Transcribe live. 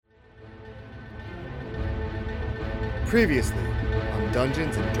Previously on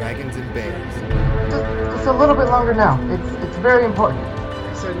Dungeons and Dragons and Bears. Just a little bit longer now. It's very important.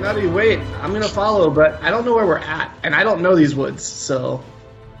 I said, Nutty, wait, I'm gonna follow, but I don't know where we're at, and I don't know these woods, so...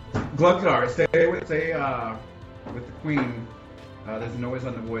 Glugtar, stay with the queen. There's noise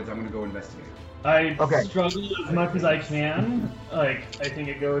on the woods. I'm gonna go investigate. I struggle as much as I can. I think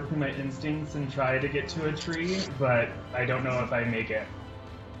I go through my instincts and try to get to a tree, but I don't know if I make it.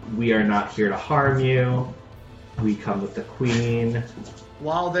 We are not here to harm you. We come with the queen.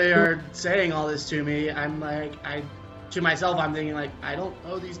 While they are saying all this to me, I'm to myself, I'm thinking, I don't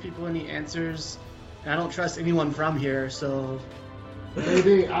owe these people any answers, and I don't trust anyone from here, so...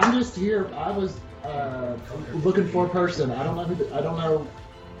 Maybe I'm just here. I was looking for a person. I don't know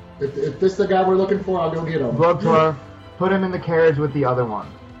if this is the guy we're looking for. I'll go get him. Glugtar, put him in the carriage with the other one,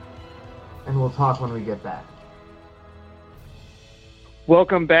 and we'll talk when we get back.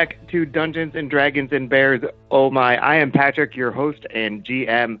 Welcome back to Dungeons and Dragons and Bears. Oh my! I am Patrick, your host and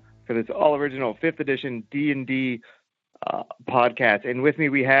GM for this all-original 5th edition D&D podcast, and with me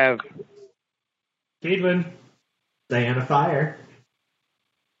we have Cadwin, Diana Fire,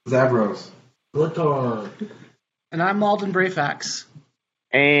 Zavros, Glugtar, And I'm Malden Brayfax.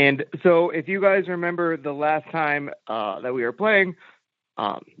 And so, if you guys remember the last time that we were playing,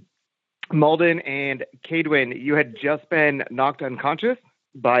 Malden and Cadwin, you had just been knocked unconscious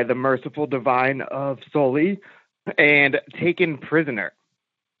by the merciful divine of Soli and taken prisoner.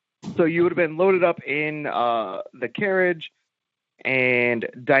 So you would have been loaded up in the carriage, and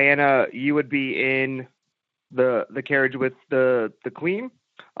Diana, you would be in the carriage with the queen,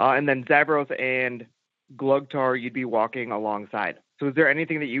 and then Zavros and Glugtar, you'd be walking alongside. So is there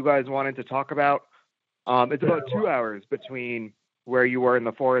anything that you guys wanted to talk about? It's about 2 hours between where you were in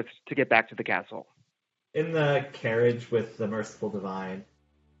the forest to get back to the castle. In the carriage with the merciful divine,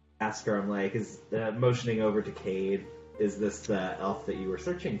 ask her, I'm is motioning over to Cade, is this the elf that you were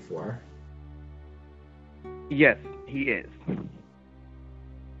searching for? Yes, he is.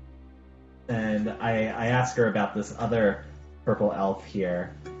 And I ask her about this other purple elf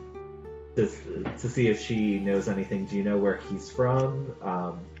here to see if she knows anything. Do you know where he's from?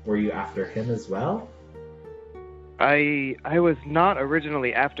 Were you after him as well? I was not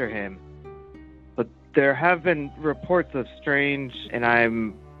originally after him, but there have been reports of strange, and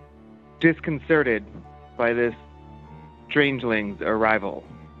I'm disconcerted by this strangeling's arrival.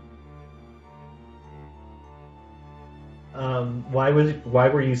 Why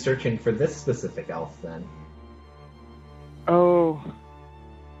were you searching for this specific elf then? Oh,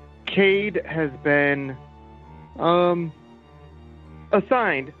 Cade has been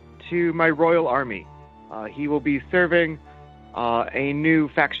assigned to my royal army. He will be serving a new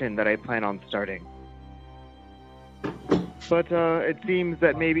faction that I plan on starting. But it seems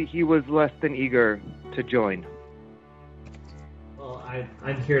that maybe he was less than eager to join. Well,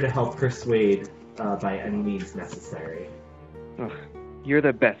 I'm here to help persuade by any means necessary. Ugh, you're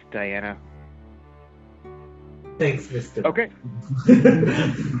the best, Diana. Thanks, Mr. Okay.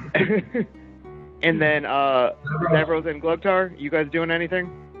 And then Zavros and Glugtar, you guys doing anything?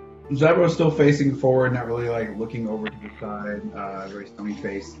 Zavros still facing forward, not really looking over to the side. Very stony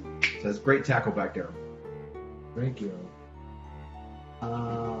face. Says, "Great tackle back there." Thank you.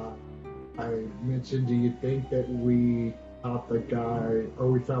 I mentioned, do you think that we caught the guy, or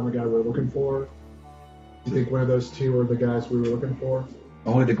we found the guy we were looking for? Do you think one of those two are the guys we were looking for?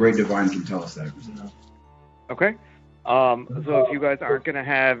 Only the Great Divine can tell us that. No. Okay. So if you guys aren't going to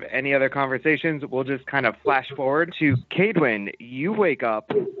have any other conversations, we'll just kind of flash forward to Cadwin. You wake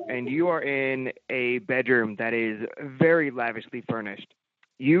up and you are in a bedroom that is very lavishly furnished.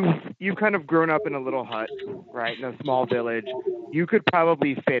 You've kind of grown up in a little hut, right, in a small village. You could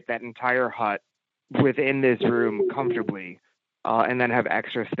probably fit that entire hut within this room comfortably, and then have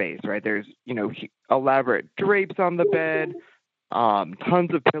extra space, right? There's, elaborate drapes on the bed,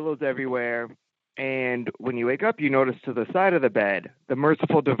 tons of pillows everywhere. And when you wake up, you notice to the side of the bed, the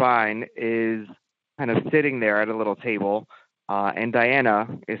merciful divine is kind of sitting there at a little table, and Diana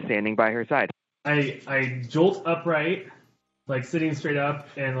is standing by her side. I jolt upright, sitting straight up,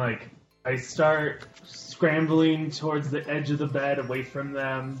 and I start scrambling towards the edge of the bed, away from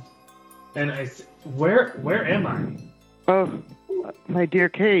them. And where am I? Oh, my dear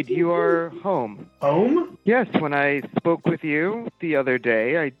Cade, you are home. Home? Yes, when I spoke with you the other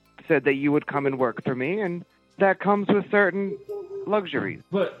day, I said that you would come and work for me, and that comes with certain luxuries.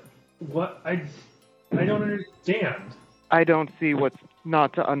 But what? I don't understand. I don't see what's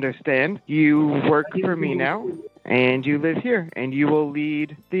not to understand. You work for me now, and you live here, and you will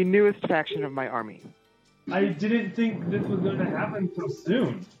lead the newest faction of my army. I didn't think this was going to happen so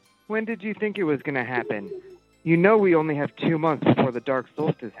soon. When did you think it was going to happen? You know we only have 2 months before the dark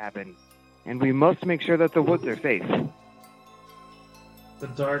solstice happens, and we must make sure that the woods are safe. The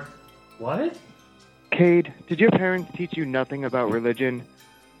dark... What? Cade, did your parents teach you nothing about religion?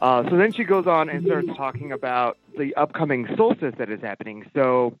 So then she goes on and starts talking about the upcoming solstice that is happening.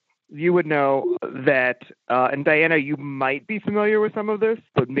 So you would know that, and Diana, you might be familiar with some of this,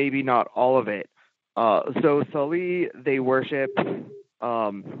 but maybe not all of it. So Sully, they worship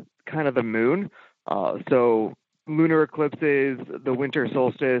kind of the moon. So lunar eclipses, the winter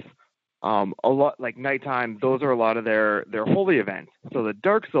solstice, a lot like nighttime, those are a lot of their holy events. So the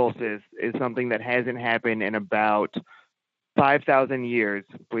dark solstice is something that hasn't happened in about 5,000 years,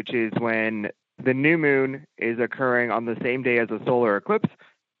 which is when the new moon is occurring on the same day as a solar eclipse,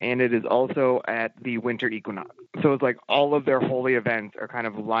 and it is also at the winter equinox. So it's like all of their holy events are kind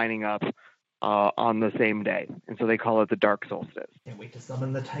of lining up on the same day, and so they call it the dark solstice. Can't wait to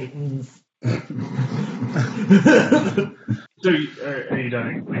summon the Titans. So, are you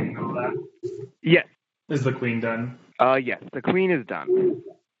done explaining all that? Yes. Is the queen done? Yes, the queen is done.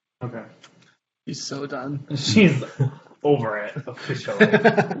 Okay. He's so done. She's over it, officially.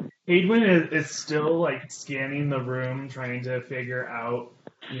 Hadwin is still, like, scanning the room, trying to figure out,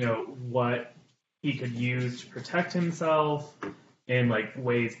 what he could use to protect himself and, like,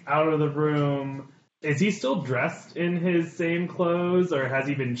 ways out of the room. Is he still dressed in his same clothes, or has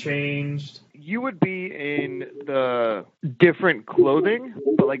he been changed? You would be in the different clothing,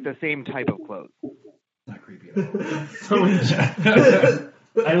 but like the same type of clothes. Not creepy at all. So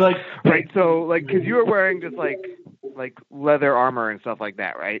I like... Right, so, like, because you were wearing just, like leather armor and stuff like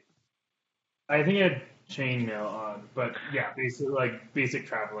that, right? I think I had chainmail on, but yeah, basic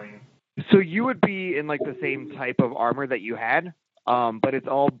traveling. So you would be in, like, the same type of armor that you had, but it's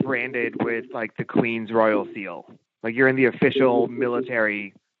all branded with, like, the Queen's Royal Seal. Like, you're in the official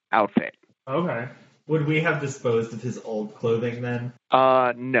military outfit. Okay. Would we have disposed of his old clothing then?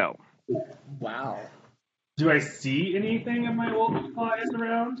 No. Wow. Do I see anything of my old supplies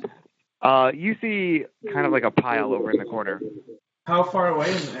around? You see kind of like a pile over in the corner. How far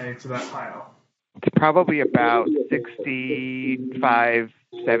away am I to that pile? It's probably about 65,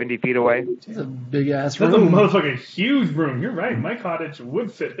 70 feet away. It's a big ass That's a room. motherfucking huge room. You're right. My cottage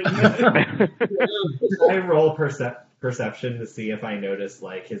would fit in there. I roll perception to see if I notice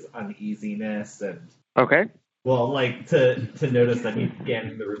like his uneasiness and Okay. well, like to notice that he's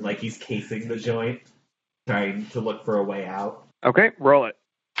scanning the room, like he's casing the joint, trying to look for a way out. Okay, roll it.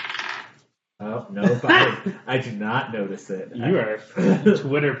 Oh no, I do not notice it. You are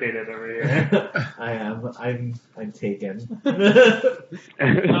Twitter pated over here. I am. I'm taken.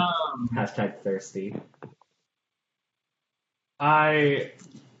 Hashtag thirsty.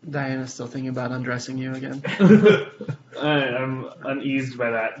 Diana's still thinking about undressing you again. I'm uneased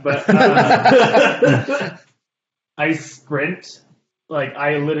by that, but I sprint. Like,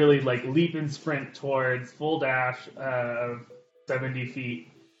 I literally, like, leap and sprint towards full dash of 70 feet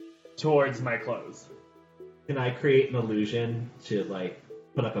towards my clothes. Can I create an illusion to, like,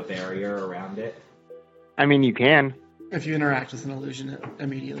 put up a barrier around it? I mean, you can. If you interact with an illusion, it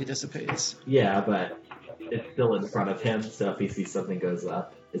immediately dissipates. Yeah, but it's still in front of him, so if he sees something goes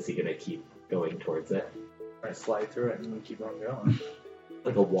up, is he going to keep going towards it? I slide through it and we keep on going.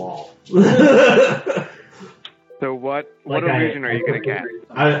 Like a wall. So what Like illusion are you going to cast?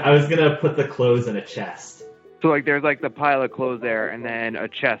 I was going to put the clothes in a chest. So, like, there's, like, the pile of clothes there, and then a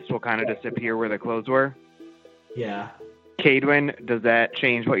chest will kind of disappear where the clothes were. Yeah. Cadwin, does that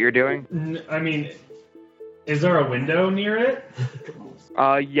change what you're doing? I mean, is there a window near it?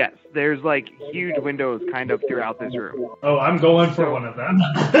 Yes. There's, like, huge windows kind of throughout this room. Oh, I'm going for one of them.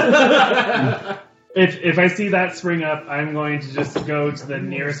 If I see that spring up, I'm going to just go to the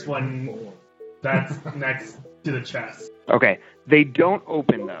nearest one that's next to the chest. Okay. They don't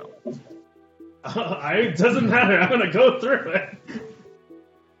open, though. It doesn't matter. I'm going to go through it.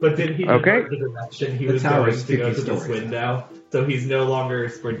 But did he Okay. divert the direction he The was tower going is to go 50 to this stories. window? So he's no longer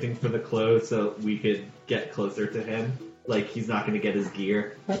sprinting for the clothes so we could get closer to him? Like, he's not going to get his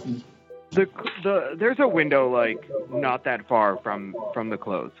gear? There's a window, like, not that far from the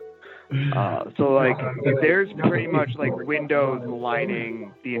clothes. So, like, there's pretty much, like, windows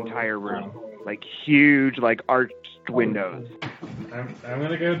lining the entire room. Like, huge, like, arched windows. I'm going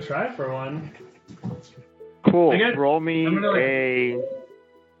to go try for one. Cool. I guess Roll me I'm gonna, like- a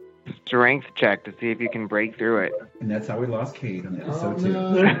strength check to see if you can break through it. And that's how we lost Cade in Oh, episode 2.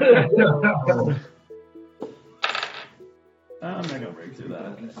 no. I'm not going to break through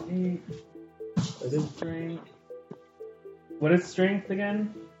that. What is strength? What is strength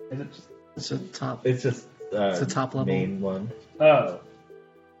again? Is it just... It's a top. It's just It's a top level. main one. Oh.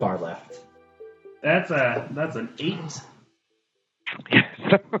 Far left. That's an 8.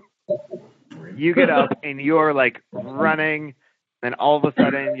 So you get up and you're like running, then all of a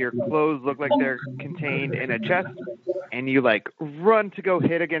sudden your clothes look like they're contained in a chest, and you like run to go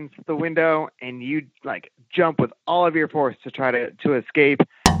hit against the window, and you like jump with all of your force to try to escape,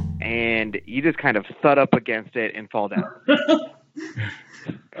 and you just kind of thud up against it and fall down.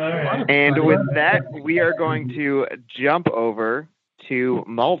 All right. And with that, we are going to jump over to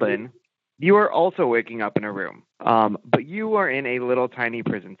Malden. You are also waking up in a room, but you are in a little tiny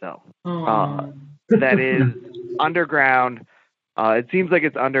prison cell that is underground. It seems like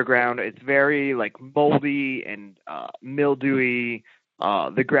it's underground. It's very like moldy and mildewy.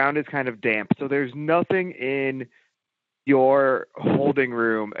 The ground is kind of damp, so there's nothing in your holding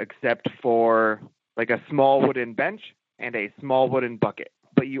room except for like a small wooden bench and a small wooden bucket.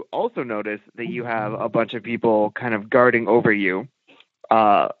 But you also notice that you have a bunch of people kind of guarding over you,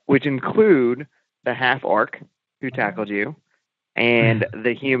 which include the half-orc who tackled you, and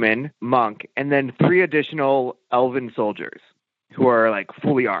the human monk, and then 3 additional elven soldiers who are like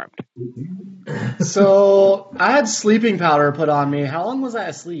fully armed. So I had sleeping powder put on me. How long was I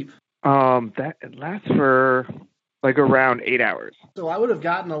asleep? That it lasts for like around 8 hours. So I would have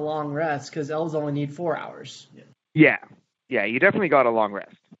gotten a long rest because elves only need 4 hours. Yeah, you definitely got a long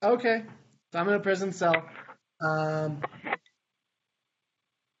rest. Okay. So I'm in a prison cell. I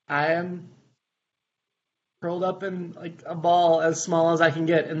am curled up in like a ball as small as I can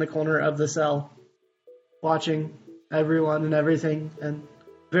get in the corner of the cell, watching everyone and everything, and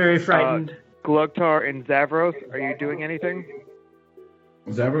very frightened. Glugtar and Zavros, are you doing anything?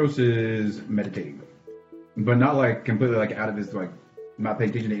 Zavros is meditating, but not like completely like out of his like not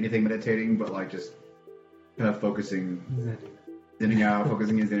paying attention to anything meditating, but like just kind of focusing, thinning out,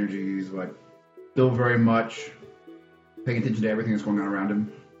 focusing his energies, but still very much paying attention to everything that's going on around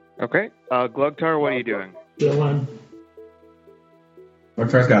him. Okay. Glugtar, what are you doing? Chilling.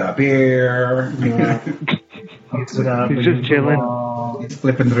 Glugtar's got a beer. He's just chilling. He's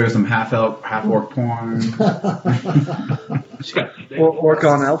flipping through some half-orc porn. Orc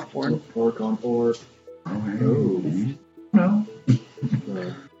on elf porn. Orc on orc. Oh, hey. No.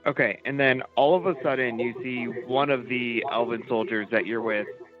 Okay, and then all of a sudden you see one of the elven soldiers that you're with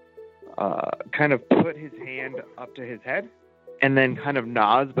kind of put his hand up to his head and then kind of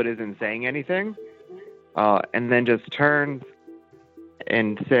nods but isn't saying anything, and then just turns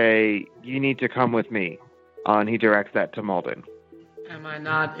and say, "You need to come with me." And he directs that to Malden. Am I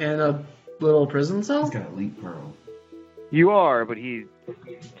not in a little prison cell? He's got a link pearl. You are, but he's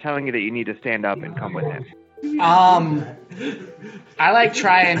telling you that you need to stand up and come with him. I like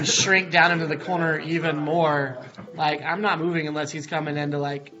try and shrink down into the corner even more. Like, I'm not moving unless he's coming in to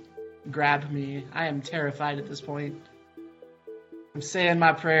like grab me. I am terrified at this point. I'm saying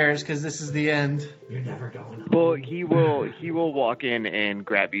my prayers because this is the end. You're never going home. Well, he will walk in and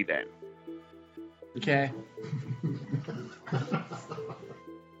grab you then. Okay.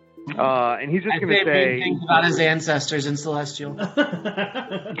 And he's just going to big say things about his ancestors in Celestial.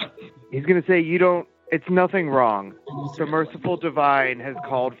 he's going to say it's nothing wrong. The merciful divine has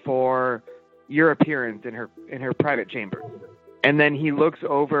called for your appearance in her private chamber. And then he looks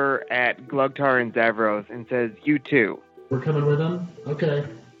over at Glugtar and Zavros and says, "You too." We're coming with him? Okay.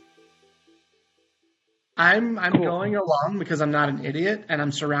 I'm going along because I'm not an idiot and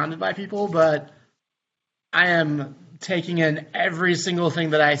I'm surrounded by people, but I am taking in every single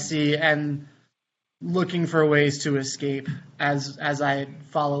thing that I see and looking for ways to escape as I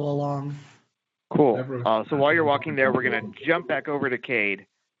follow along. Cool. So while you're walking there, we're going to jump back over to Cade.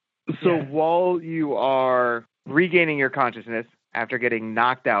 So while you are regaining your consciousness after getting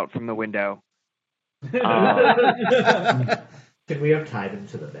knocked out from the window, Can we have tied him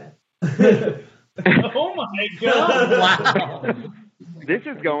to the bed? Oh my god! Wow. this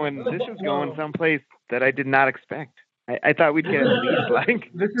is going someplace that I did not expect. I thought we'd get at least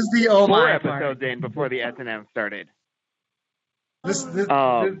like This is the oh 4 my episodes part. in before the S&M started. This we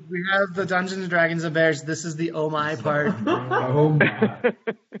have the Dungeons and Dragons and Bears. This is the oh my part. Oh my.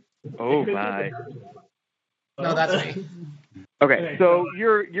 Oh my. No, that's me. Okay, so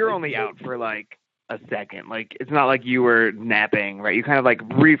you're only out for like a second. Like it's not like you were napping, right? You kind of like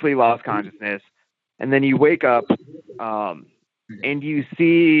briefly lost consciousness, and then you wake up, and you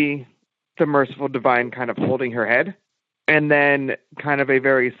see the merciful divine kind of holding her head, and then kind of a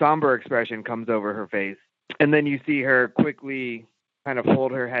very somber expression comes over her face, and then you see her quickly kind of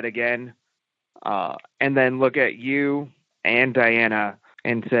hold her head again, and then look at you and Diana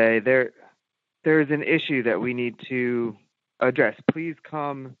and say, "There is an issue that we need to address. Please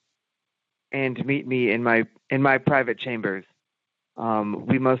come and meet me in my private chambers.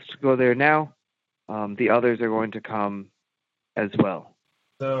 We must go there now. the others are going to come as well.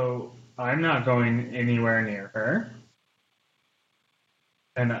 So I'm not going anywhere near her.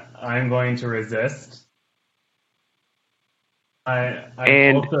 And I'm going to resist. I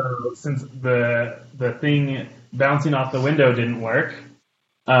also, since the thing bouncing off the window didn't work,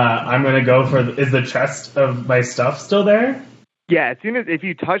 I'm going to go for... Is the chest of my stuff still there? Yeah, as soon as if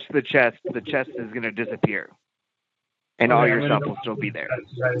you touch the chest is going to disappear. And all your stuff will still be there.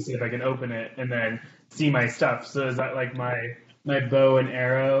 Try to see if I can open it and then see my stuff. So is that like my bow and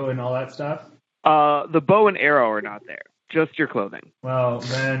arrow and all that stuff? The bow and arrow are not there. Just your clothing. Well,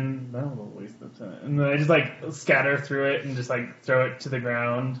 then that will waste the time. And then I just like scatter through it and just like throw it to the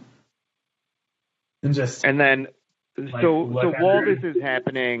ground. And then so while this is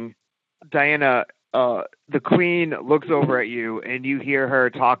happening, Diana, the queen looks over at you and you hear her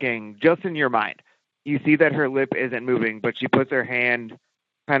talking just in your mind. You see that her lip isn't moving, but she puts her hand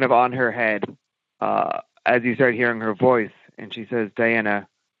kind of on her head as you start hearing her voice. And she says, Diana,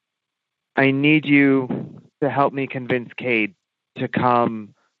 I need you to help me convince Cade to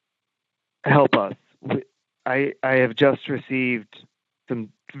come help us. I have just received some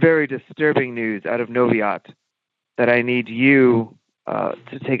very disturbing news out of Noviat that I need you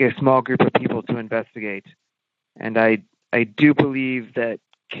to take a small group of people to investigate. And I do believe that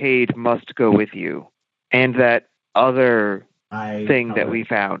Cade must go with you. And that other thing that we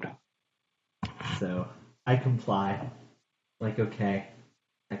found. So I comply. Like, okay,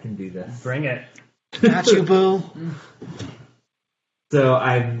 I can do this. Bring it. Got you, boo. So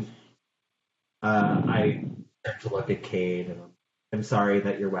I start to look at Cade, and I'm sorry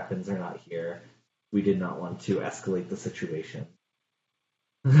that your weapons are not here. We did not want to escalate the situation.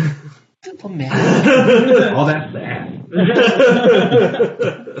 Diplomatic. All that bad.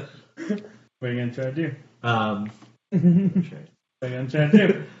 What are you gonna try to do? Sure. What are you gonna try to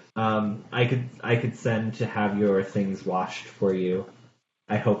do? I could send to have your things washed for you.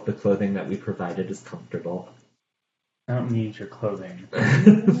 I hope the clothing that we provided is comfortable. I don't need your clothing.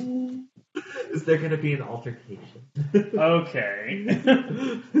 Is there going to be an altercation? Okay.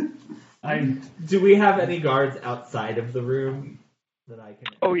 Do we have any guards outside of the room that I can?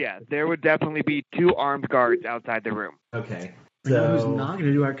 Oh yeah, there would definitely be 2 armed guards outside the room. Okay. We know who's not going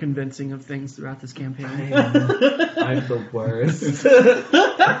to do our convincing of things throughout this campaign. I'm the worst.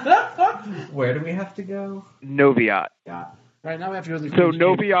 Where do we have to go? Noviat. Yeah. Right now we have to go to the So Queen's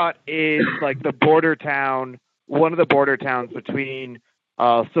Chamber. Noviat is like the border town, one of the border towns between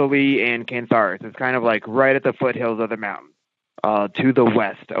Soli and Cantharis. It's kind of like right at the foothills of the mountain, to the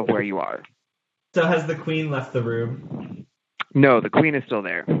west of where you are. So has the queen left the room? No, the queen is still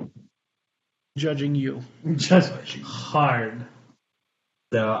there. Judging you. Just hard.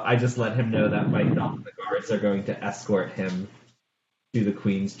 So I just let him know that myself and the guards are going to escort him to the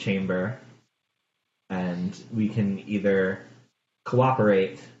queen's chamber. And we can either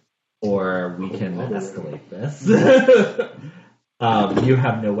cooperate or we can escalate this. You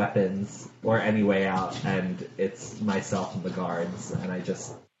have no weapons or any way out, and it's myself and the guards, and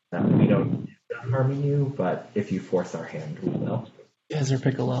we don't harming you, but if you force our hand, we will. Ezra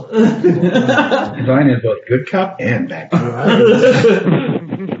Piccolo. Divine is both good cop and bad cop.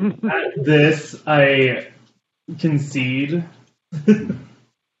 At this, I concede.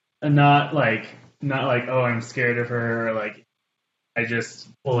 And not like, oh, I'm scared of her, or like, I just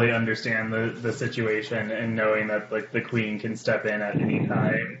fully understand the situation and knowing that like the queen can step in at any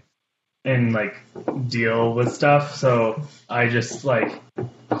time and like deal with stuff. So I just like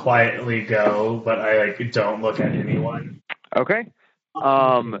quietly go, but I like don't look at anyone. Okay.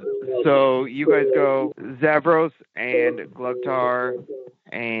 So you guys go, Zavros and Glugtar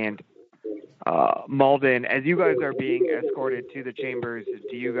and Malden. As you guys are being escorted to the chambers,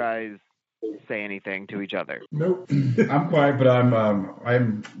 do you guys say anything to each other? Nope. I'm quiet, but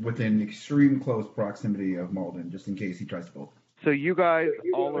I'm within extreme close proximity of Malden, just in case he tries to bolt. So you guys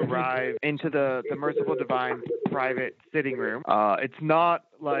all arrive into the Merciful Divine's private sitting room. It's not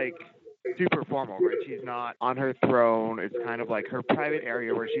like super formal, right? She's not on her throne. It's kind of like her private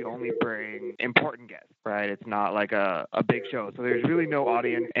area where she only brings important guests, right? It's not like a big show. So there's really no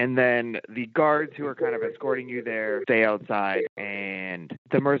audience. And then the guards who are kind of escorting you there stay outside. And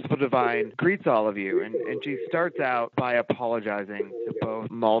the Merciful Divine greets all of you. And she starts out by apologizing to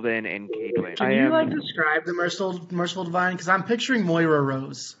both Malden and Cadwin. Can you like describe the Merciful Divine? Because I'm picturing Moira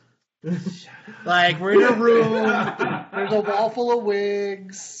Rose. Like, we're in a room, there's a wall full of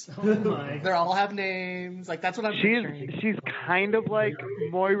wigs, they all have names, like, that's what I'm picturing. She's kind of like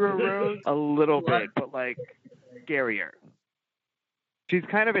Moira Rose, a little bit, but, like, scarier. She's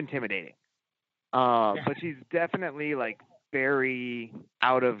kind of intimidating. But she's definitely, like, very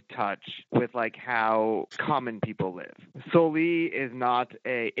out of touch with like how common people live. Soli is not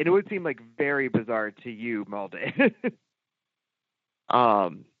it would seem like very bizarre to you, Malden.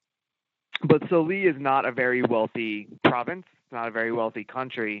 But Soli is not a very wealthy province, not a very wealthy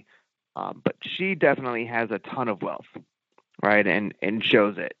country, but she definitely has a ton of wealth, right? And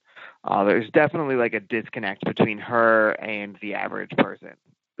shows it. There's definitely like a disconnect between her and the average person.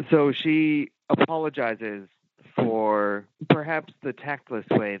 So she apologizes for perhaps the tactless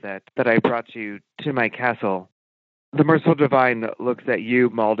way that I brought you to my castle. The Merciful Divine looks at you,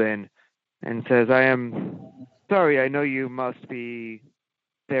 Malden, and says, I am sorry, I know you must be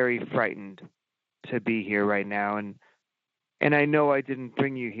very frightened to be here right now, and I know I didn't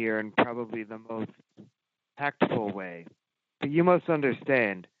bring you here in probably the most tactful way. But you must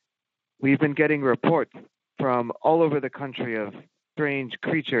understand, we've been getting reports from all over the country of strange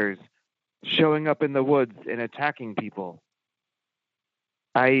creatures showing up in the woods and attacking people.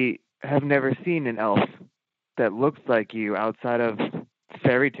 I have never seen an elf that looks like you outside of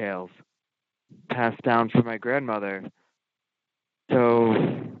fairy tales passed down from my grandmother. So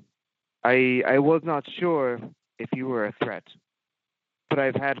I was not sure if you were a threat, but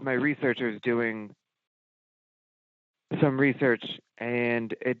I've had my researchers doing some research,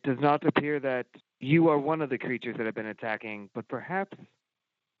 and it does not appear that you are one of the creatures that have been attacking, but perhaps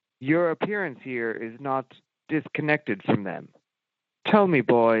your appearance here is not disconnected from them. Tell me,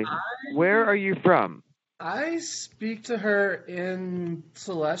 boy, where are you from? I speak to her in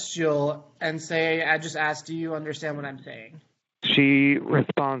Celestial and say, I just asked, do you understand what I'm saying? She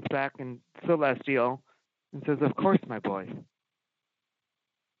responds back in Celestial and says, of course, my boy.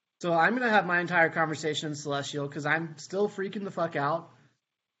 So I'm going to have my entire conversation in Celestial because I'm still freaking the fuck out.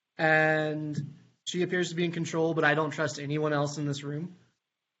 And she appears to be in control, but I don't trust anyone else in this room.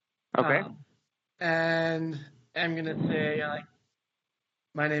 Okay. And I'm going to say,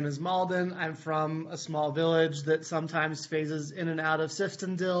 my name is Malden. I'm from a small village that sometimes phases in and out of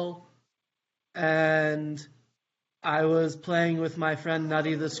Siftendil. And I was playing with my friend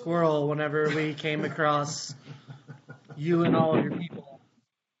Nutty the Squirrel whenever we came across you and all of your people.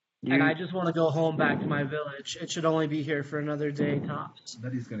 And I just want to go home back to my village. It should only be here for another day tops.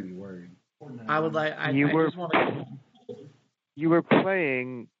 Nutty's going to be worried. I would like. I just want to. You were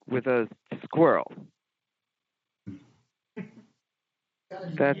playing with a squirrel.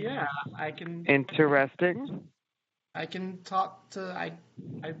 That's I can. interesting. I can talk to.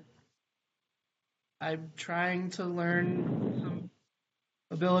 I'm trying to learn some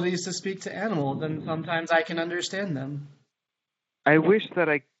abilities to speak to animals, and sometimes I can understand them. I wish that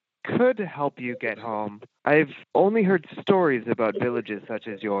I could help you get home. I've only heard stories about villages such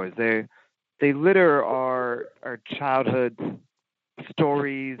as yours. They litter our childhood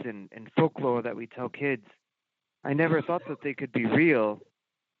stories and folklore that we tell kids. I never thought that they could be real,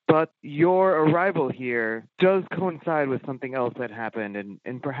 but your arrival here does coincide with something else that happened,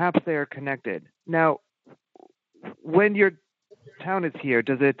 and perhaps they are connected. Now, when your town is here,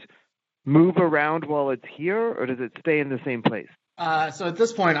 does it move around while it's here, or does it stay in the same place? So at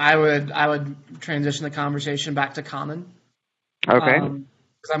this point, I would transition the conversation back to common. Okay.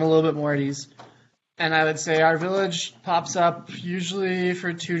 Because I'm a little bit more at ease. And I would say our village pops up usually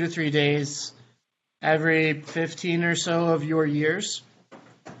for 2 to 3 days every 15 or so of your years.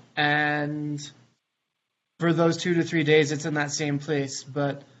 And for those 2 to 3 days, it's in that same place.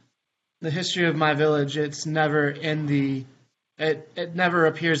 But the history of my village, it's never in the... It never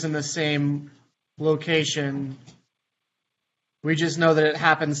appears in the same location. We just know that it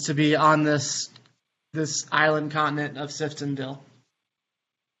happens to be on this island continent of Siftendil.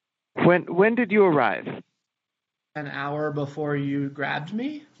 When did you arrive? An hour before you grabbed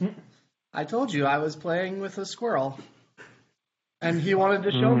me? I told you I was playing with a squirrel. And he wanted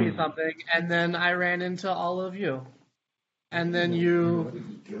to show me something, and then I ran into all of you. And then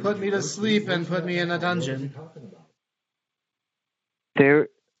you put me to sleep and put me in a dungeon.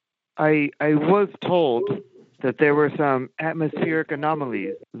 I was told that there were some atmospheric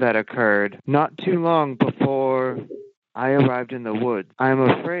anomalies that occurred not too long before I arrived in the woods. I'm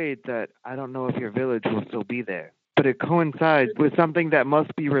afraid that I don't know if your village will still be there, but it coincides with something that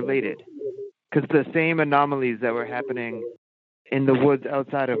must be related, because the same anomalies that were happening in the woods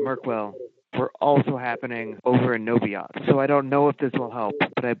outside of Mirkwell were also happening over in Noviot. So I don't know if this will help,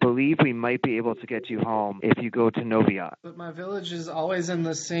 but I believe we might be able to get you home if you go to Noviot. But my village is always in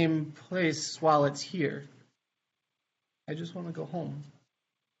the same place while it's here. I just want to go home.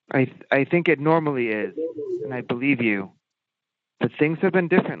 I think it normally is, and I believe you. But things have been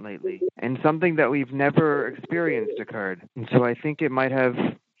different lately, and something that we've never experienced occurred. And so I think it might have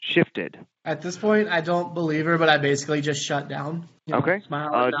shifted. At this point, I don't believe her, but I basically just shut down. You know, Okay.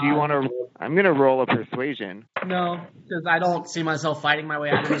 smile and Do you nod. want to? I'm gonna roll a persuasion. No, because I don't see myself fighting my way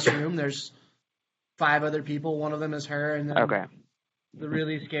out of this room. There's 5 other people. One of them is her, and then Okay. the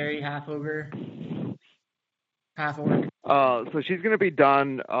really scary half ogre, half orc. So she's going to be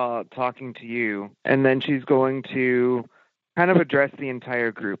done talking to you, and then she's going to kind of address the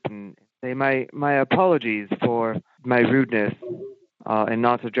entire group and say, my apologies for my rudeness and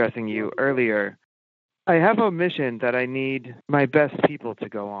not addressing you earlier. I have a mission that I need my best people to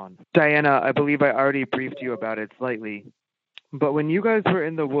go on. Diana, I believe I already briefed you about it slightly, but when you guys were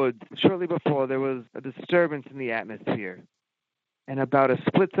in the woods, shortly before, there was a disturbance in the atmosphere. And about a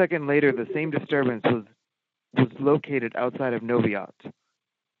split second later, the same disturbance was located outside of Noviot.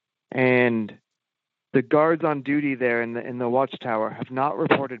 And the guards on duty there in the watchtower have not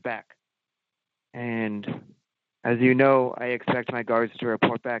reported back. And as you know, I expect my guards to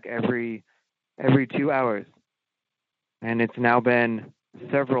report back every 2 hours. And it's now been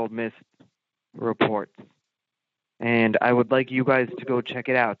several missed reports. And I would like you guys to go check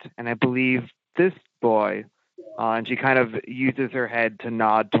it out. And I believe this boy, and she kind of uses her head to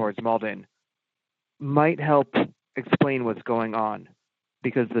nod towards Malden, might help explain what's going on,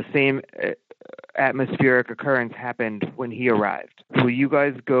 because the same atmospheric occurrence happened when he arrived. Will you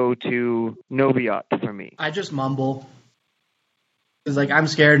guys go to Noviot for me? I just mumble. Because, I'm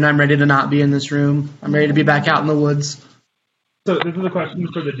scared and I'm ready to not be in this room. I'm ready to be back out in the woods. So this is a question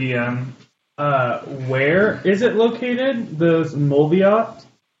for the DM. Where is it located? The Noviot?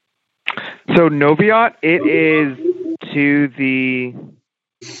 So Noviot, it is to the...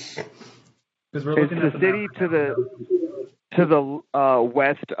 Because we're It's looking the at the city map. to the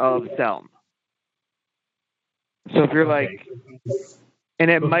west of Selm. So if you're and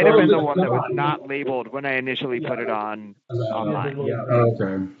it might have been the one that was not labeled when I initially put it on online.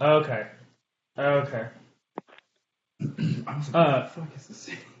 Okay. Okay.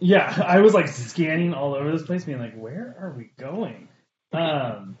 Yeah, I was scanning all over this place, being where are we going?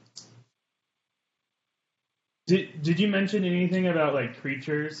 Did you mention anything about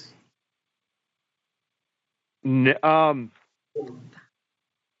creatures?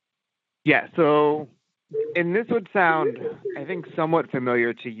 Yeah, so, and this would sound, I think, somewhat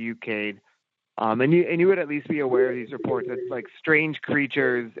familiar to you, Cade. And you would at least be aware of these reports that strange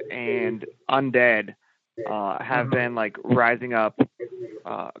creatures and undead have been rising up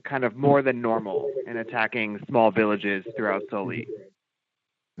kind of more than normal and attacking small villages throughout Soli.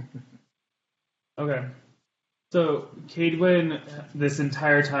 Okay. So Cadwin this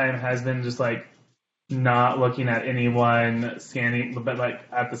entire time has been just not looking at anyone, scanning, but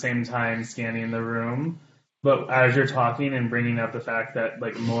at the same time scanning the room. But as you're talking and bringing up the fact that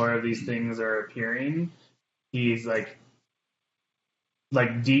more of these things are appearing, he's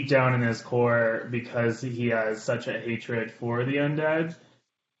deep down in his core, because he has such a hatred for the undead,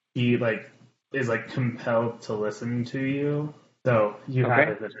 he is compelled to listen to you. So you have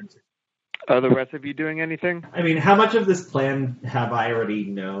his attention. Are the rest of you doing anything? I mean, how much of this plan have I already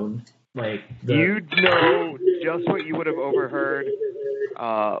known? You know just what you would have overheard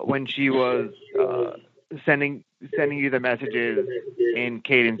when she was sending you the messages in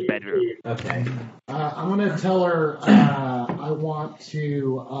Caden's bedroom. Okay. I'm gonna tell her I want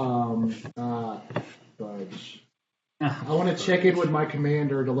to fudge. I want to check in with my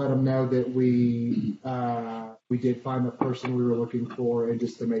commander to let him know that we did find the person we were looking for, and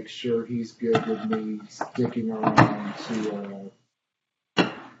just to make sure he's good with me sticking around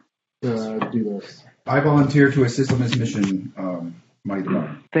to do this. I volunteer to assist on this mission, Mighty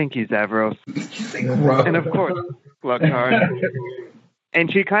Divine. Thank you, Zavros. And of course, Gluckard.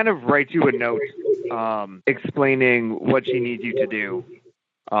 And she kind of writes you a note explaining what she needs you to do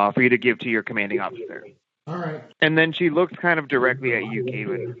for you to give to your commanding officer. All right. And then she looks kind of directly at you,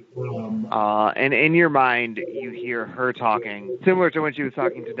 Caitlin. And in your mind, you hear her talking. Similar to when she was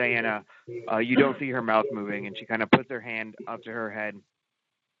talking to Diana, you don't see her mouth moving, and she kind of puts her hand up to her head.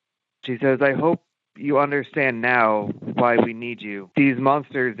 She says, I hope you understand now why we need you. These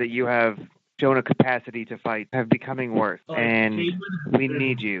monsters that you have shown a capacity to fight have becoming worse, and we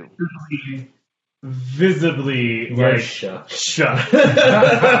need you. Visibly, shut. He has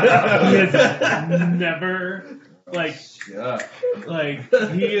never,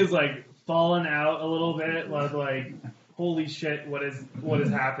 he is fallen out a little bit, holy shit, what is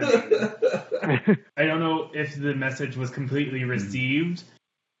happening? I don't know if the message was completely received.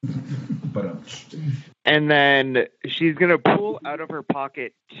 But and then she's gonna pull out of her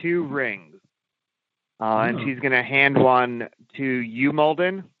pocket 2 rings, and she's gonna hand one to you,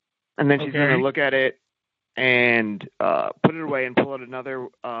 Malden, and then she's gonna look at it and put it away and pull out another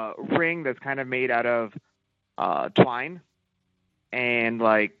ring that's kind of made out of twine and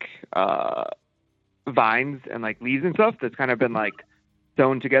like vines and like leaves and stuff that's kind of been like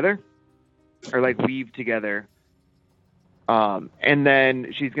sewn together or like weaved together. And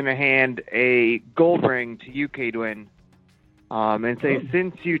then she's going to hand a gold ring to you, Cadwin, and say,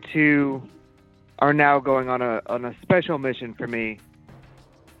 since you two are now going on a special mission for me,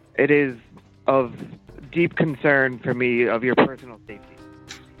 it is of deep concern for me of your personal safety.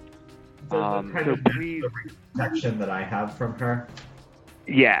 So please, protection that I have from her.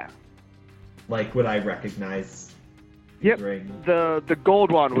 Yeah. Like, would I recognize? Yep. the ring? The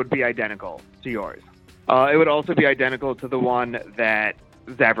gold one would be identical to yours. It would also be identical to the one that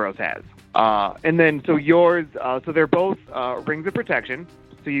Zavros has. And then, so yours, so they're both rings of protection,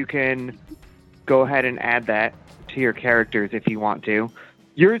 so you can go ahead and add that to your characters if you want to.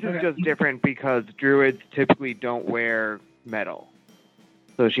 Yours is just different because druids typically don't wear metal.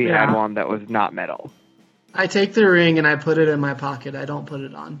 So she had one that was not metal. I take the ring and I put it in my pocket. I don't put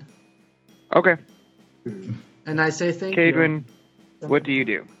it on. Okay. And I say thank you. Cadwin, what do you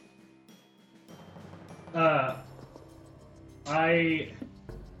do? I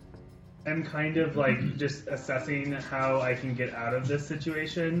am kind of like just assessing how I can get out of this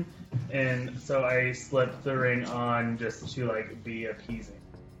situation, and so I slip the ring on just to like be appeasing.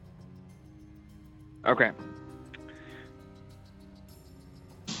 Okay.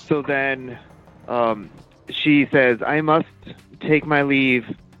 So then, she says, I must take my leave.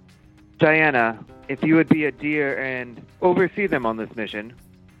 Diana, if you would be a dear and oversee them on this mission,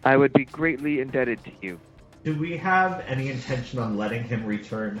 I would be greatly indebted to you. Do we have any intention on letting him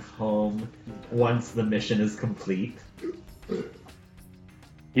return home once the mission is complete?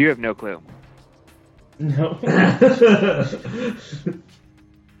 You have no clue. No.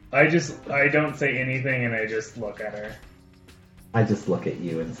 I don't say anything and I just look at her. I just look at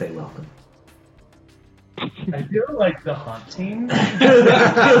you and say welcome. I feel like the haunting.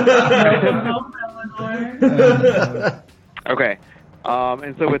 Okay.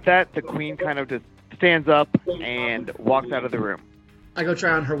 And so with that, the queen kind of just stands up and walks out of the room. I go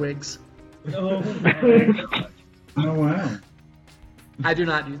try on her wigs. Oh my God. Oh, wow. I do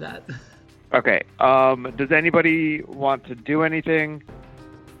not do that. Okay. Does anybody want to do anything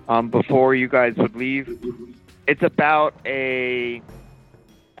before you guys would leave? It's about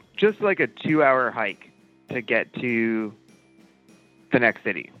just like a 2-hour hike to get to the next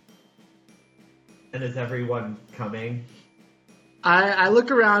city. And is everyone coming? I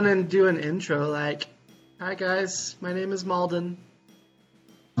look around and do an intro like, hi guys, my name is Malden.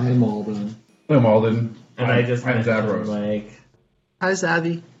 I'm Alden. I'm Alden. And I just I'm mention, Zavros. like, Hi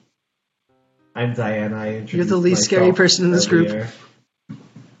Savvy. I'm Diana. I introduced You're the least scary myself person in this group. earlier.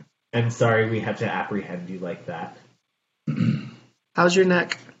 I'm sorry we had to apprehend you like that. How's your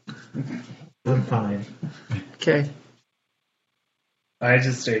neck? I'm fine. Okay. I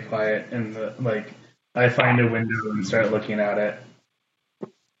just stay quiet and I find a window and start looking at it.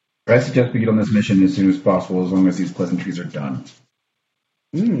 I suggest we get on this mission as soon as possible, as long as these pleasantries are done.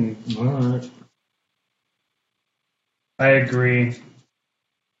 Alright. I agree.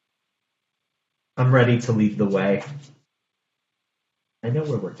 I'm ready to lead the way. I know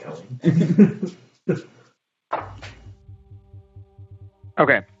where we're going.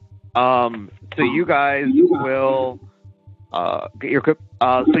 Okay. So you guys will get your.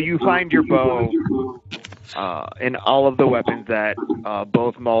 So you find your bow and all of the weapons that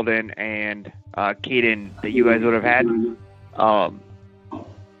both Malden and Keaton that you guys would have had.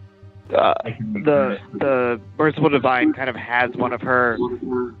 The Merciful Divine kind of has one of her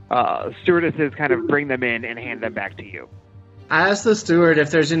stewardesses kind of bring them in and hand them back to you. I asked the steward if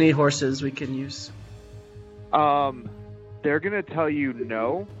there's any horses we can use. They're gonna tell you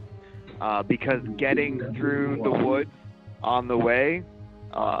no, because getting through the woods on the way,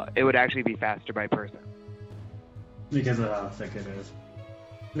 it would actually be faster by person. Because of how thick it is.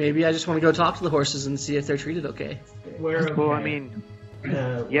 Maybe I just want to go talk to the horses and see if they're treated okay. Well, I mean,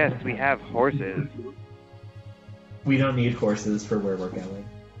 yes, we have horses. We don't need horses for where we're going.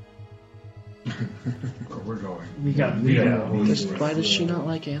 Where we're going. We got Just, why does she not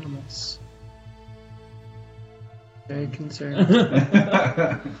like animals? Very concerned.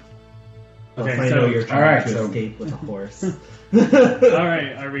 Plus, Okay, I so- know you're trying alright, to so- escape with a horse.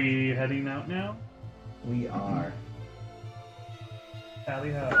 Alright, are we heading out now? We are.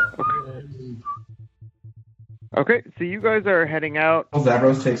 Tally ho. Okay, so you guys are heading out.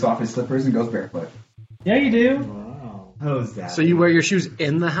 Zavros takes off his slippers and goes barefoot. Yeah, you do. Wow. How's that? So you wear your shoes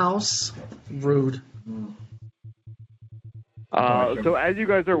in the house? Rude. So as you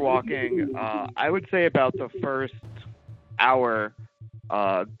guys are walking, I would say about the first hour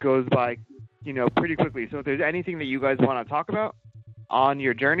goes by, pretty quickly. So if there's anything that you guys want to talk about on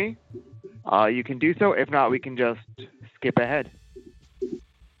your journey, you can do so. If not, we can just skip ahead.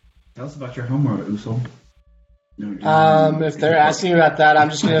 Tell us about your homeworld, Usul. If they're asking about that, I'm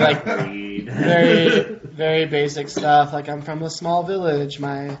just gonna very, very basic stuff. Like, I'm from a small village.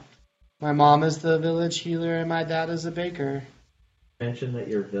 My mom is the village healer, and my dad is a baker. Mention that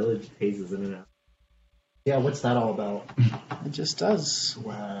your village phases in and out. Yeah, what's that all about? It just does.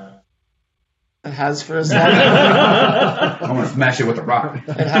 Wow. It has for as long. I want to smash it with a rock.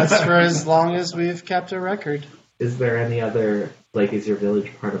 It has for as long as we've kept a record. Is there any other, is your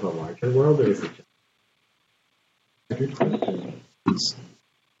village part of a larger world, or is it It's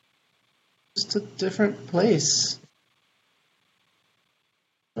just a different place.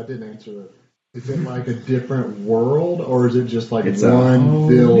 I didn't answer that. Is it like a different world, or is it just like It's one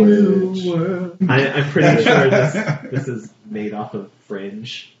village? I'm pretty sure this is made off of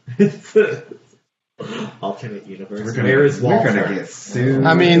Fringe. It's an alternate universe. Where is Walter? We're gonna get sued.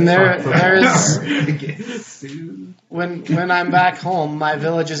 I mean, there is. We're gonna get sued. When I'm back home, my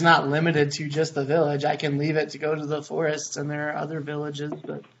village is not limited to just the village. I can leave it to go to the forest, and there are other villages,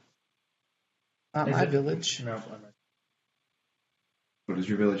 but not my village. No. So does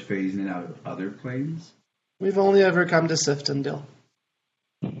your village phase in and out of other planes? We've only ever come to Siftendil.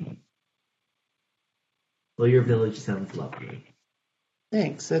 Well, your village sounds lovely.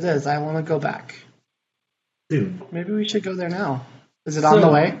 Thanks, it is. I want to go back. Soon. Maybe we should go there now. Is it on the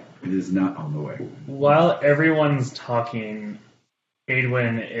way? It is not on the way. While everyone's talking,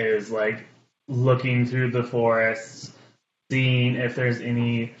 Adwin is looking through the forest, seeing if there's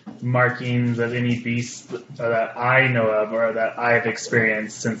any markings of any beasts that I know of or that I've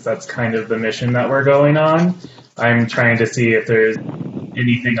experienced, since that's kind of the mission that we're going on. I'm trying to see if there's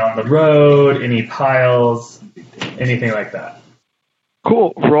anything on the road, any piles, anything like that.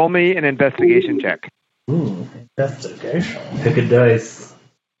 Cool. Roll me an investigation check. Investigation. Pick a dice.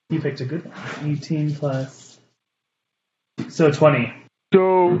 You picked a good one. 18 plus. So 20.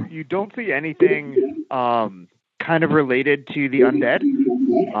 So you don't see anything kind of related to the undead,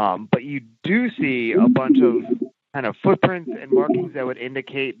 but you do see a bunch of kind of footprints and markings that would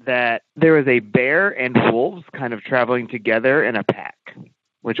indicate that there is a bear and wolves kind of traveling together in a pack,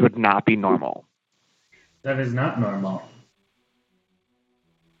 which would not be normal. That is not normal.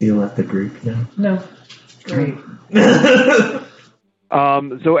 Do you let the group know? No. Great.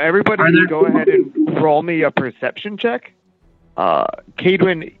 So everybody go ahead and roll me a perception check.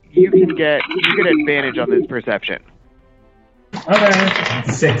 Cadwin, you get advantage on this perception.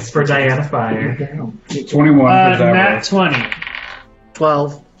 Okay. 6 for Diana Fire. 21 for Nat Zavros. 20.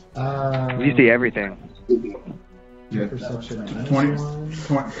 12. You see everything. Yeah. Perception.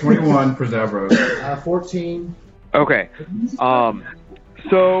 21 for Zavros. 14. Okay.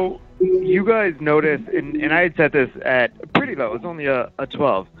 So you guys notice, and I had set this at pretty low. It was only a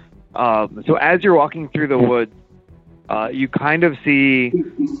 12. So as you're walking through the woods, you kind of see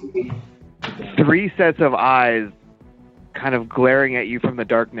 3 sets of eyes kind of glaring at you from the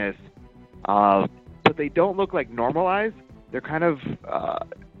darkness. But they don't look like normal eyes. They're kind of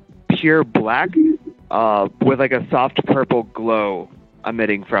pure black with like a soft purple glow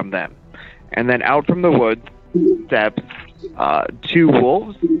emitting from them. And then out from the woods steps 2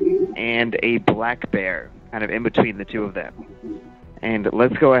 wolves and a black bear kind of in between the 2 of them. And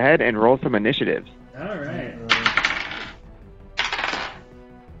let's go ahead and roll some initiatives. All right.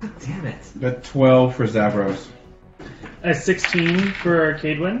 Damn it. Got 12 for Zavros. 16 for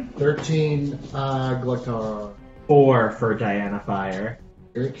Cadwin. 13. Gluktar. 4 for Diana Fire.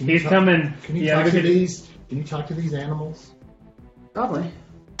 Eric, He's coming. Can you Yeah, talk we to could- these? Can you talk to these animals? Probably.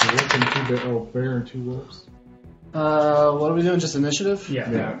 Bear and 2 wolves. What are we doing? Just initiative?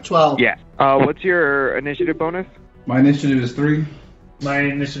 Yeah. 12. Yeah. What's your initiative bonus? My initiative is 3. My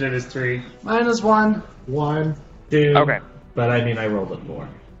initiative is 3. Mine is 1. 1. Dude. Okay. But I mean, I rolled a 4.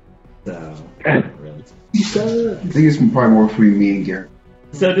 So, really. I think it's probably more between me and Garrett.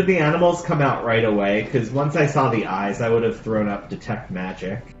 So did the animals come out right away? Because once I saw the eyes, I would have thrown up Detect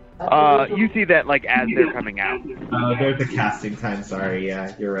Magic. You see that like as they're coming out. There's the casting time, sorry,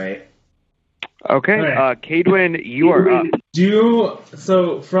 yeah, you're right. Okay. Alright. Cadwin, you are up.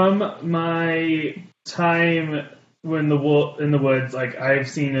 So from my time when in the woods, like I've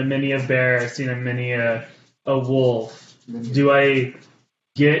seen a many a bear, I've seen a many a wolf. Do I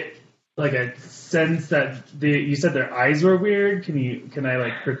get like a sense that you said their eyes were weird? Can I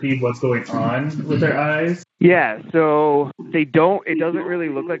like perceive what's going on with their eyes? Yeah, so it doesn't really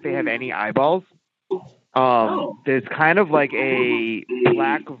look like they have any eyeballs. There's kind of like a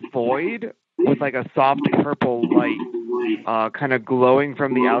black void with like a soft purple light kind of glowing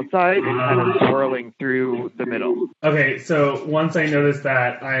from the outside and kind of swirling through the middle. Okay, so once I notice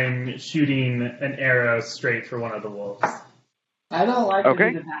that, I'm shooting an arrow straight for one of the wolves. I don't like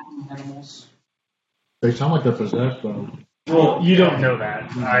Okay. to be attacking animals. They sound like they're possessed, though. Well, you don't know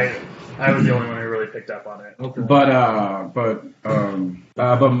that. I was the only one who really picked up on it. Okay. But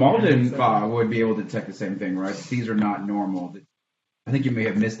Malden would be able to detect the same thing, right? These are not normal. I think you may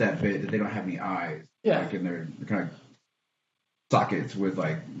have missed that bit that they don't have any eyes. Yeah. Like in their kind of sockets with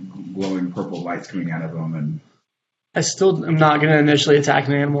like glowing purple lights coming out of them, and I still am not going to initially attack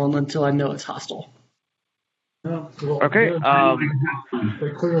an animal until I know it's hostile. Well, Okay.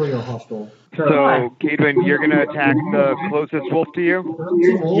 They clearly are hostile. So, Cadwin, you're going to attack the closest wolf to you?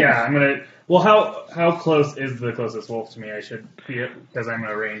 Yeah, I'm gonna. Well, how close is the closest wolf to me? I should be because I'm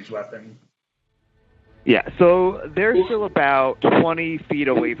a ranged weapon. Yeah, so they're still about 20 feet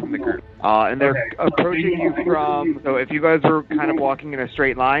away from the group. And they're Okay. approaching you from, so if you guys were kind of walking in a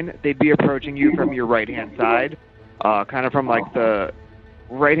straight line, they'd be approaching you from your right-hand side, kind of from like the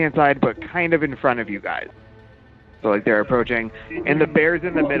right-hand side, but kind of in front of you guys. So like they're approaching, and the bear's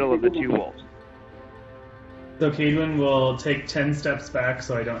in the middle of the two wolves. So Cadwin will take 10 steps back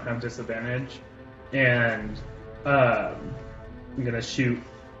so I don't have disadvantage, and I'm gonna shoot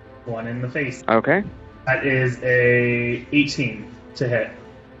one in the face. Okay, That is a 18 to hit.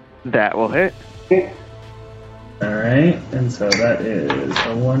 that will hit. All right, and so that is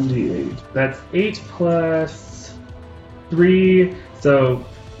a 1d8. That's 8 plus 3, so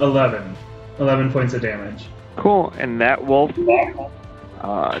 11. 11 points of damage. Cool, and that wolf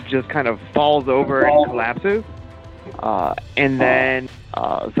just kind of falls over and collapses. And then,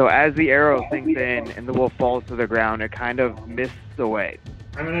 so as the arrow sinks in and the wolf falls to the ground, it kind of mists away.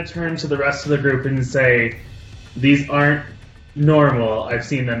 I'm going to turn to the rest of the group and say, these aren't normal. I've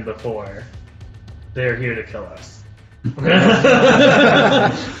seen them before. They're here to kill us.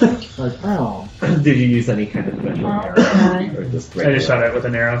 Like, oh. Did you use any kind of special arrow? Or just I just shot it with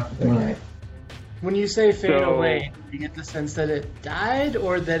an arrow. Right. When you say fade So- away, do you get the sense that it died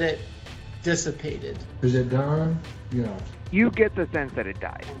or that it dissipated? Is it done? Yeah. You get the sense that it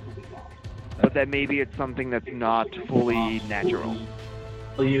died, but that maybe it's something that's not fully natural.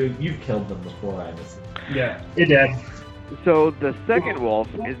 Well, you've killed them before, I'm assuming. Yeah, it did. So the second wolf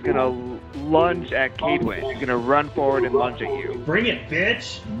is going to lunge at Cadwin. He's going to run forward and lunge at you. Bring it,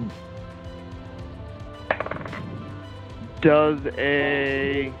 bitch! Does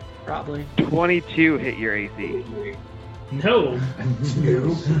a Probably. 22 hit your AC? No.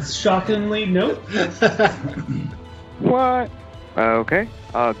 Shockingly, nope. What? Okay.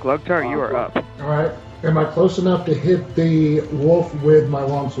 Glugtar, you are up. Alright. Am I close enough to hit the wolf with my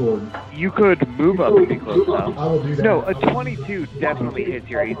longsword? You could move up and be close enough. I will do that. No, a 22 definitely hits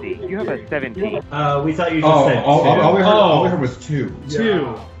your AC. You have a 17. We thought you just said all we Oh. heard was 2.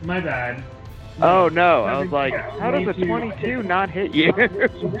 2. My bad. Oh no, I was like, how does a 22 not hit you?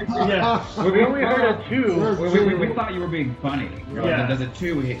 Yeah. We only heard a 2. We thought you were being funny. Yeah. Does a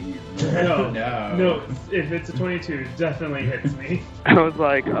 2 hit you? No, if it's a 22, it definitely hits me. I was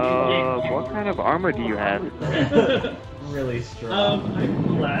like, what kind of armor do you have? really strong.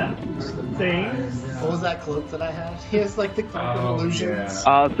 I'm flat. Thanks. What was that cloak that I had? He has like the cloak of illusions.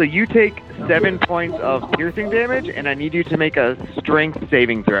 So you take 7 points of piercing damage, and I need you to make a strength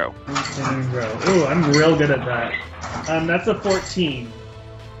saving throw. Ooh, I'm real good at that. That's a 14.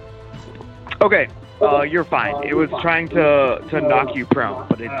 Okay, you're fine. It was trying to knock you prone,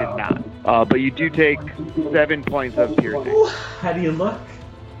 but it did not. But you do take 7 points of piercing. How do you look?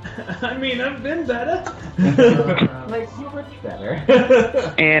 I mean, I've been better. Like, so much better.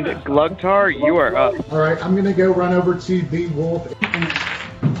 And Glugtar, you are up. Alright, I'm gonna go run over to the wolf.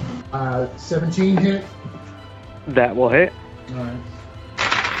 17 hit. That will hit. Alright.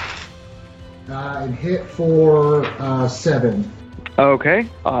 And hit for 7. Okay.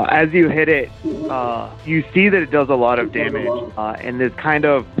 As you hit it, you see that it does a lot of damage, and this kind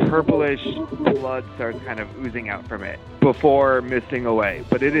of purplish blood starts kind of oozing out from it before misting away.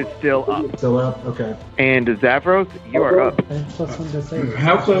 But it is still up. Still up? Okay. And Zavros, you are up.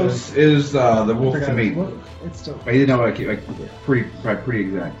 How close is the wolf to me? It's still. I didn't know, like pretty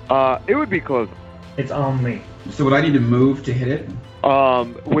exact. It would be close. It's on me. So would I need to move to hit it?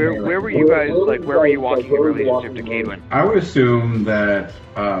 Where were you guys, like, where were you walking in relationship to Cadwin? I would assume that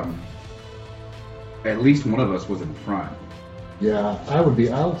at least one of us was in front, Yeah, I would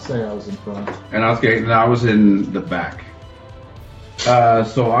say I was in front. and I was in the back.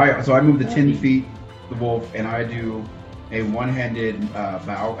 So I move the 10 feet, the wolf, and I do a one-handed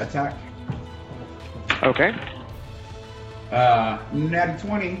bow attack. Okay. Natty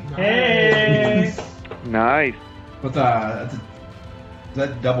 20. Hey! Nice. What's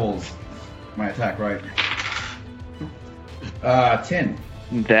that doubles my attack, right? 10.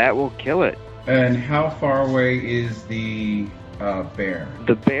 That will kill it. And how far away is the bear?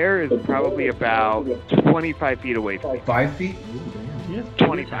 The bear is probably about 25 feet away from you. 5 feet?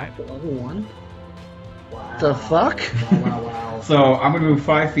 25. Wow. The fuck? Wow. So I'm going to move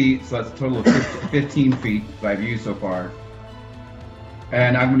 5 feet, so that's a total of 15 feet that I've used so far.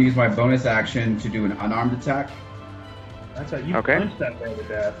 And I'm going to use my bonus action to do an unarmed attack. That's right, you Okay. punched that bear to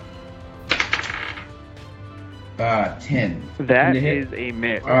death. 10. That To hit. is a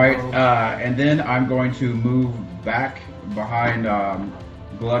miss. Alright, and then I'm going to move back behind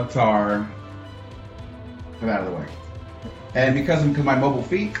Glugtar. Get out of the way. And because of my mobile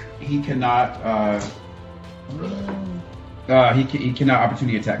feat, he cannot he cannot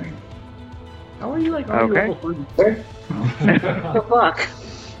opportunity attack me. How are you like Okay. level 30? What the fuck?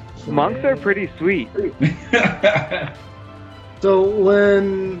 Monks are pretty sweet. So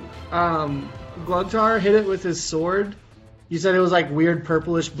when Glugtar hit it with his sword, you said it was like weird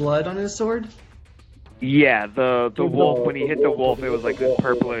purplish blood on his sword? Yeah, the wolf, when he hit the wolf, it was like this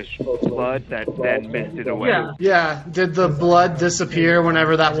purplish blood that then misted away. Yeah. Did the blood disappear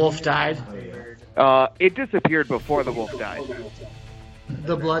whenever that wolf died? It disappeared before the wolf died.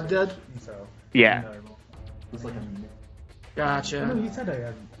 The blood did? Yeah. Gotcha. No, you said I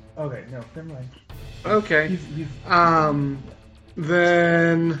had. Okay, no, never mind. Okay. He's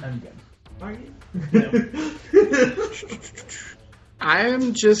Then I'm good. Are you? I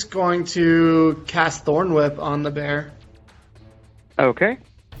am just going to cast Thorn Whip on the bear. Okay.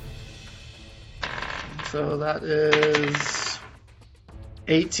 So that is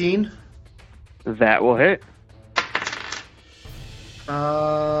 18. That will hit.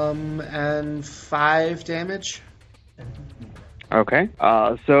 And 5 damage. Okay.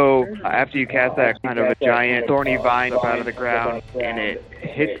 So after you cast that, kind of a giant thorny vine up out of the ground, and it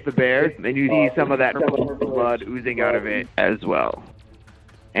hits the bear, then you see some of that purple blood oozing out of it as well.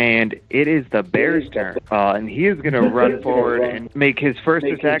 And it is the bear's turn, and he is going to run forward and make his first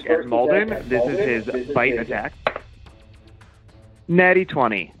attack at Malden. This is his bite attack. Natty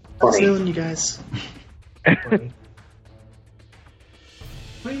 20. Soon, you guys.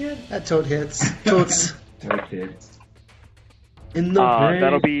 That toad hits. Toads in the brain.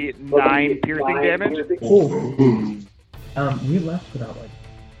 That'll be 9 piercing damage. We left without like.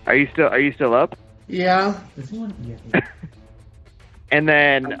 Are you still up? Yeah. Does anyone? Yeah. And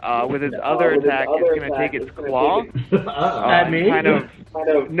then with his other attack, it's going to take its claw. At me?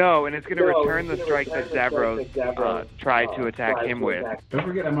 No, and it's going to return the strike that Zavros tried to attack him with. Don't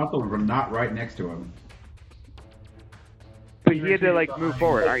forget, I'm also not right next to him. But you had to like move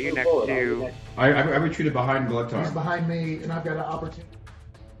forward. Aren't you next to? I retreated behind He's Glugtar. behind me, and I've got an opportunity.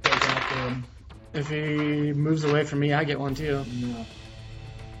 to take after him. If he moves away from me, I get one too. No.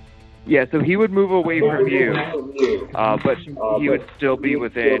 Yeah, so he would move away from you, but he would still be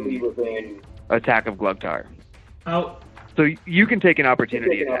within attack of Glugtar. Oh, So you can take an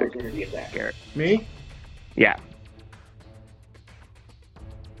opportunity attack, Garrett. Me? Yeah.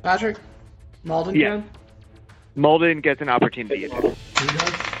 Patrick? Malden Yeah. can? Malden gets an opportunity attack.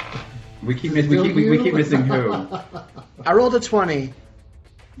 We keep missing who? I rolled a 20.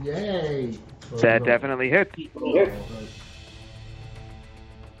 Yay! That definitely hits.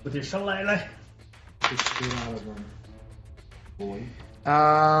 with your shillelagh. Just get out of him. Boy.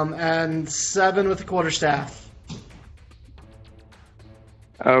 And 7 with the quarterstaff.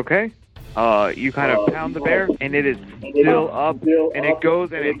 Okay. You kind of pound the bear, and it is still up, and it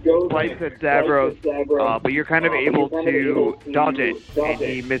goes and it bites at Davros, but you're kind of able to dodge it, and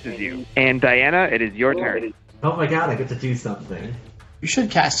he misses you. And Diana, it is your turn. Oh my god, I get to do something. You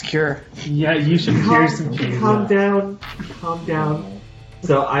should cast Cure. Yeah, you should hear some keys. Calm down. Calm down.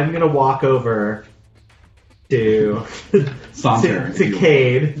 So I'm gonna walk over to Saunter. to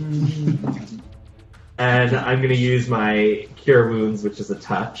Cade, and I'm gonna use my Cure Wounds, which is a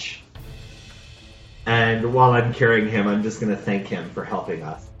touch. And while I'm curing him, I'm just gonna thank him for helping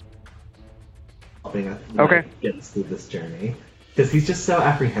us Okay. get us through this journey, because he's just so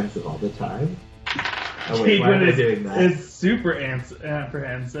apprehensive all the time. Oh wait, Cade why am I is, doing that? is super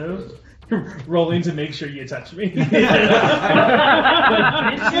apprehensive. Rolling to make sure you touch me.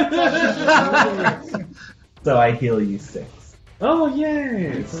 So I heal you 6. Oh,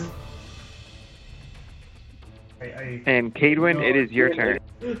 yay! And Cadwin, it is your turn.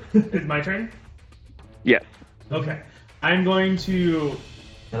 It's my turn? Yes. Okay. I'm going to...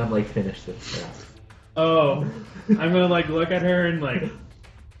 And I'm like, finish this stuff. Oh. I'm gonna, like, look at her and, like,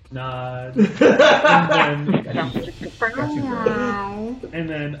 nod, and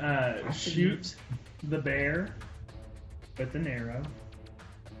then shoot the bear with an arrow.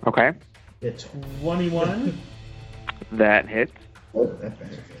 Okay. 21. That hits.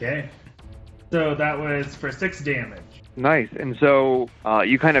 Okay. So that was for 6 damage. Nice. And so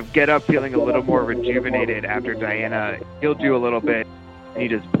you kind of get up feeling a little more rejuvenated after Diana healed you a little bit. And you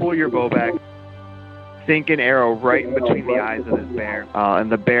just pull your bow back, sink an arrow right in between the eyes of this bear,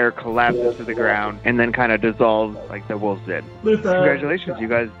 and the bear collapses to the ground and then kind of dissolves like the wolves did. Luther. Congratulations, you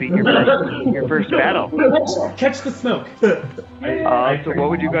guys beat your first battle. Catch the smoke. So what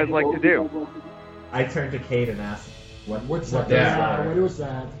would you guys like to do? I turned to Kate and asked, What's what that? What was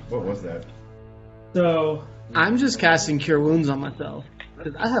that? What was that? So, I'm just casting Cure Wounds on myself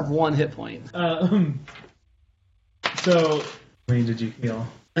because I have 1 hit point. so, how many did you heal?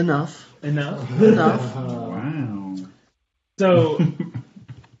 Enough. Enough? Enough. Wow. So,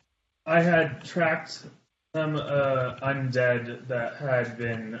 I had tracked some undead that had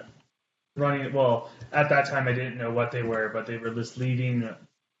been running. Well, at that time I didn't know what they were, but they were just leading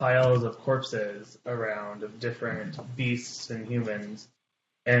piles of corpses around of different beasts and humans.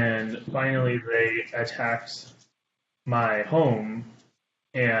 And finally they attacked my home,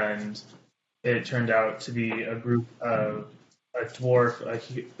 and it turned out to be a group of a dwarf,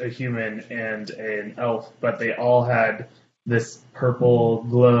 a human, and an elf, but they all had this purple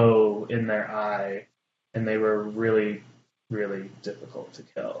glow in their eye, and they were really, really difficult to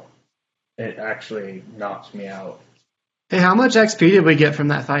kill. It actually knocked me out. Hey, how much XP did we get from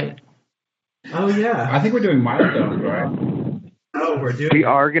that fight? Oh, yeah. I think we're doing milestones, right? Oh, we're doing We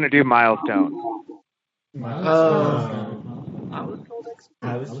are going to do milestones.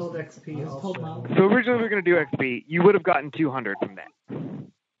 I was told XP also. So originally we were going to do XP. You would have gotten 200 from that.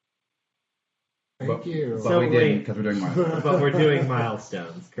 Thank you. But So we wait. didn't because we're doing milestones. But we're doing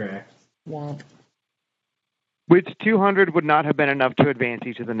milestones, correct? Womp. Which 200 would not have been enough to advance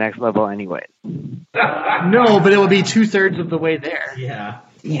you to the next level anyway. No, but it would be 2/3 of the way there. Yeah.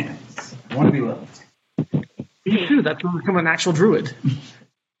 Yeah. I want to be leveled. Me too. That's when we become an actual druid.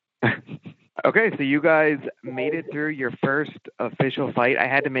 Okay, so you guys made it through your first official fight. I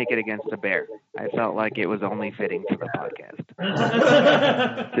had to make it against a bear. I felt like it was only fitting for the podcast.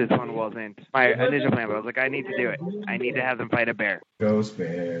 This one wasn't my initial plan, but I was like, I need to do it. I need to have them fight a bear. Ghost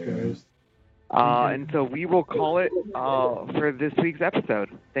bears. And so we will call it for this week's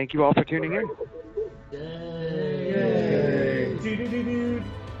episode. Thank you all for tuning in. Yay. Do-do-do-do.